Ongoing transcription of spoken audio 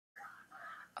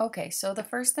Okay, so the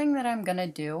first thing that I'm going to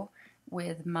do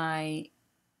with my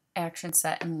action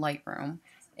set in Lightroom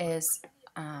is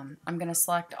I'm going to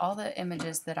select all the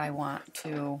images that I want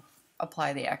to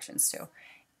apply the actions to.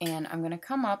 And I'm going to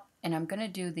come up and I'm going to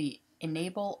do the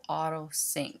Enable Auto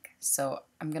Sync. So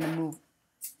I'm going to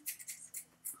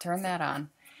turn that on,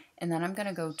 and then I'm going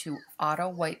to go to Auto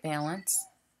White Balance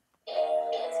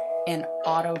and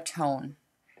Autotone.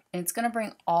 And it's going to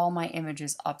bring all my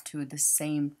images up to the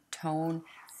same tone.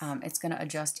 It's going to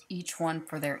adjust each one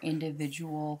for their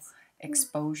individual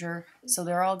exposure. So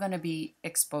they're all going to be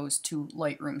exposed to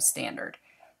Lightroom standard.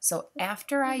 So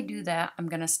after I do that, I'm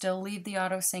going to still leave the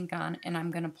auto sync on, and I'm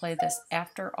going to play this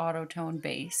after Autotone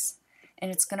bass.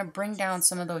 And it's going to bring down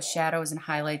some of those shadows and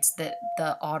highlights that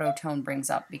the Autotone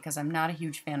brings up, because I'm not a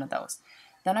huge fan of those.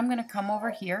 Then I'm going to come over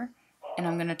here and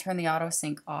I'm going to turn the auto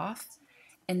sync off.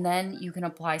 And then you can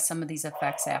apply some of these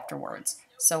effects afterwards.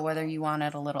 So whether you want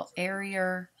it a little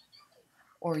airier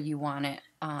or you want it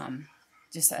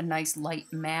just a nice light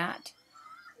matte,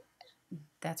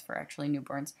 that's for actually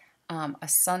newborns. A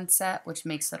sunset, which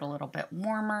makes it a little bit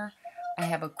warmer. I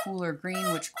have a cooler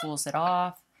green, which cools it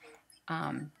off.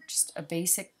 Just a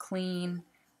basic clean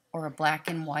or a black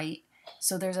and white.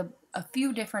 So there's a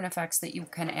few different effects that you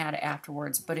can add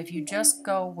afterwards, but if you just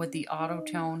go with the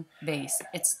Autotone base,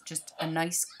 it's just a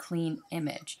nice clean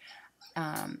image.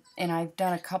 And I've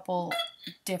done a couple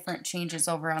different changes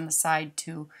over on the side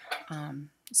to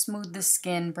smooth the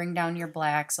skin, bring down your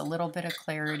blacks, a little bit of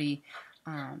clarity,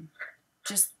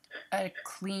 just a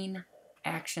clean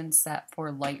action set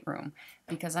for Lightroom,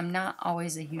 because I'm not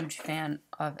always a huge fan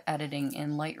of editing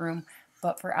in Lightroom,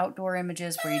 but for outdoor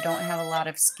images where you don't have a lot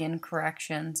of skin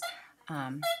corrections,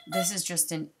 this is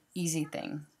just an easy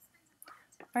thing.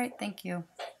 All right, thank you.